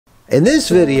In this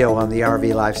video on the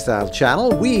RV Lifestyle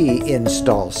channel, we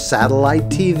install satellite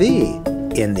TV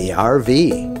in the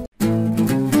RV.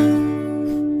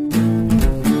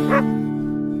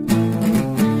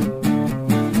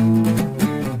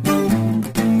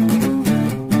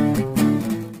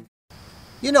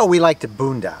 You know, we like to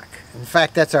boondock. In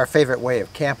fact, that's our favorite way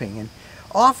of camping. And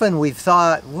often we've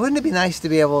thought, wouldn't it be nice to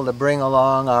be able to bring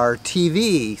along our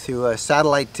TV through a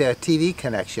satellite TV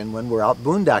connection when we're out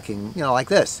boondocking, you know, like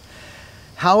this.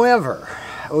 However,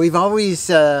 we've always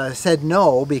said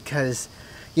no because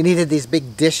you needed these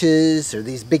big dishes or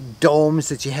these big domes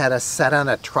that you had to set on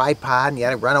a tripod and you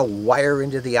had to run a wire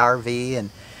into the RV and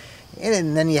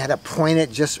then you had to point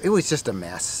it. It was just a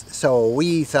mess. So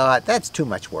we thought that's too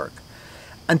much work.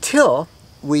 Until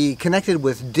we connected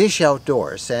with Dish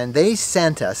Outdoors and they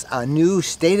sent us a new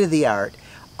state-of-the-art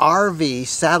RV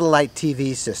satellite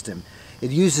TV system.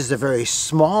 It uses a very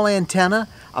small antenna,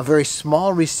 a very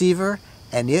small receiver,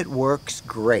 and it works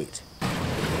great. So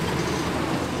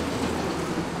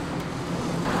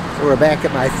we're back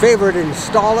at my favorite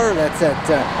installer. That's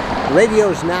at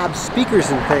Radios, Knobs, Speakers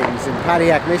and Things in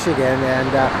Pontiac, Michigan,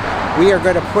 and we are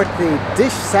going to put the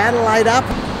Dish satellite up.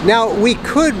 Now, we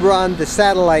could run the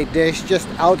satellite dish just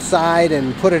outside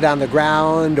and put it on the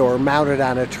ground or mount it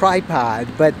on a tripod,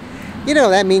 but you know,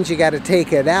 that means you got to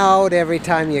take it out every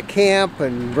time you camp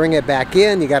and bring it back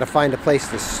in. You got to find a place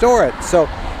to store it. So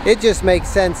it just makes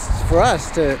sense for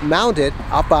us to mount it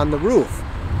up on the roof.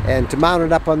 And to mount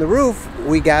it up on the roof,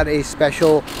 we got a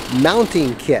special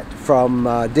mounting kit from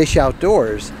Dish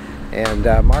Outdoors. And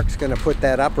Mark's going to put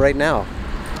that up right now.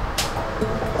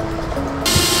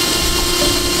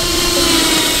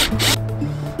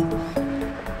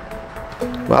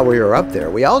 While we were up there,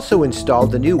 we also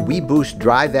installed the new WeBoost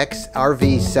DriveX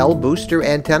RV cell booster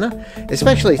antenna,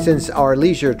 especially since our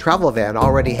leisure travel van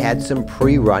already had some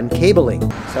pre-run cabling.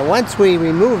 So once we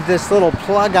remove this little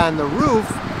plug on the roof,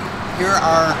 here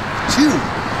are two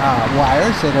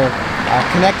wires that are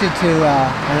connected to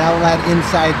an outlet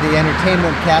inside the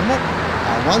entertainment cabinet.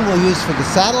 One we'll use for the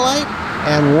satellite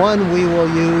and one we will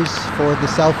use for the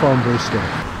cell phone booster.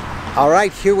 All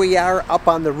right, here we are up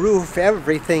on the roof.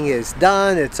 Everything is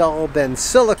done. It's all been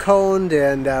siliconed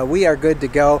and we are good to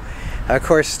go. Of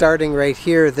course, starting right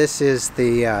here, this is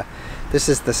the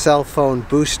cell phone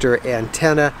booster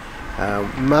antenna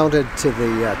mounted to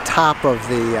the top of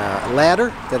the ladder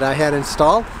that I had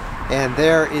installed. And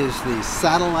there is the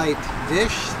satellite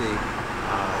dish, the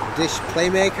Dish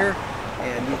Playmaker.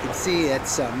 And you can see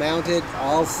it's mounted,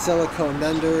 all siliconed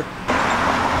under.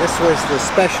 This was the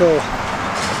special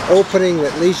opening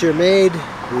that Leisure made.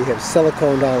 We have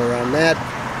siliconed all around that,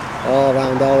 all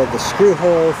around all of the screw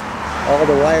holes. All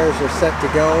the wires are set to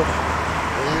go,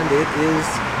 and it is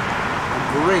a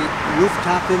great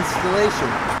rooftop installation.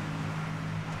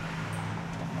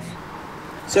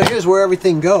 So here's where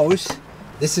everything goes.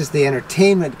 This is the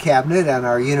entertainment cabinet on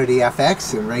our Unity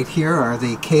FX, and right here are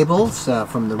the cables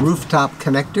from the rooftop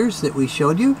connectors that we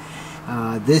showed you.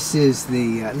 This is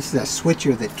a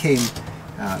switcher that came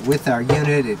with our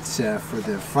unit. It's for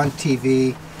the front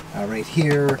TV right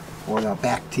here, or the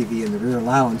back TV in the rear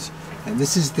lounge. And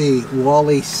this is the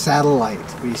Wally satellite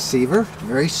receiver,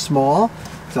 very small.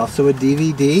 It's also a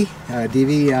DVD,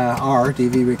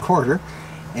 DV recorder,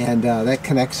 and that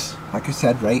connects, like I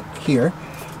said, right here.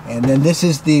 And then this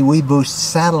is the WeBoost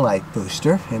satellite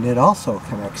booster, and it also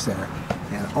connects there.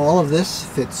 And all of this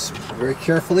fits very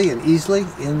carefully and easily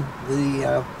in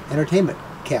the entertainment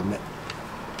cabinet.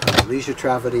 Leisure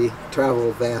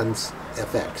Travel Vans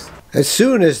FX. As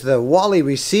soon as the Wally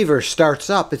receiver starts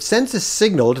up, it sends a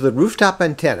signal to the rooftop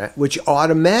antenna, which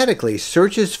automatically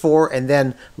searches for and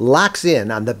then locks in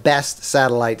on the best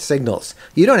satellite signals.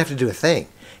 You don't have to do a thing.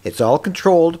 It's all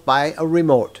controlled by a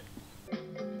remote.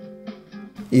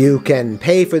 You can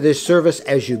pay for this service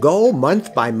as you go,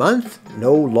 month by month.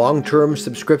 No long-term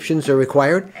subscriptions are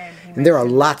required. And there are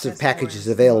lots of packages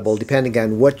available depending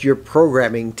on what your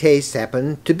programming tastes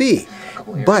happen to be.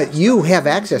 But you have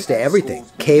access to everything.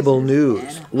 Cable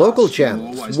news, local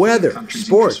channels, weather,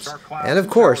 sports, and of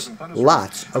course,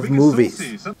 lots of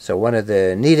movies. So one of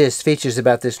the neatest features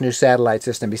about this new satellite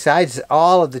system, besides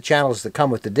all of the channels that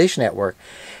come with the Dish Network,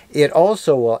 it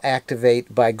also will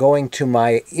activate by going to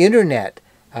my internet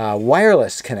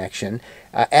wireless connection,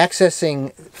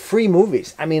 accessing free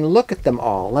movies. I mean, look at them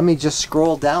all. Let me just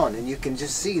scroll down and you can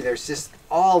just see there's just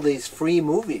all these free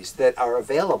movies that are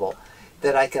available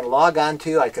that I can log on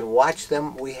to. I can watch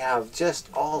them. We have just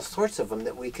all sorts of them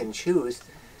that we can choose,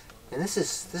 and this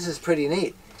is pretty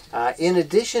neat. In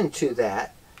addition to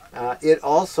that, it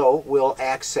also will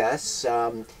access,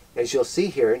 as you'll see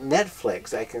here,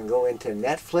 Netflix. I can go into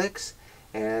Netflix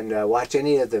and watch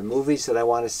any of the movies that I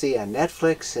want to see on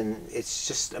Netflix. And it's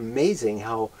just amazing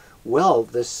how well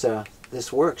this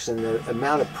works, and the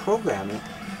amount of programming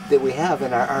that we have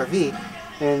in our RV.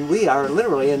 And we are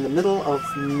literally in the middle of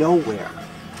nowhere.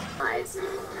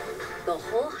 The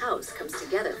whole house comes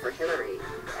together for Hillary.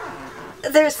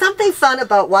 There's something fun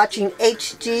about watching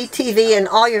HGTV and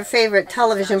all your favorite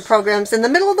television programs in the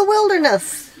middle of the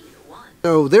wilderness.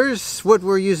 So there's what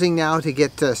we're using now to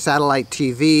get satellite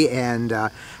TV, and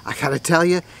I gotta tell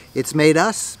you, it's made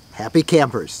us happy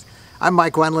campers. I'm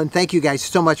Mike Wendland. Thank you guys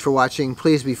so much for watching.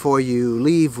 Please, before you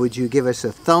leave, would you give us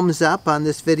a thumbs up on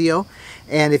this video?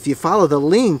 And if you follow the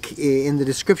link in the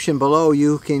description below,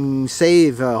 you can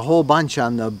save a whole bunch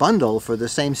on the bundle for the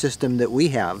same system that we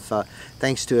have,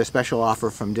 thanks to a special offer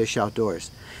from Dish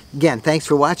Outdoors. Again, thanks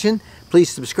for watching.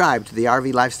 Please subscribe to the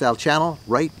RV Lifestyle channel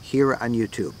right here on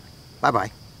YouTube.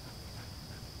 Bye-bye.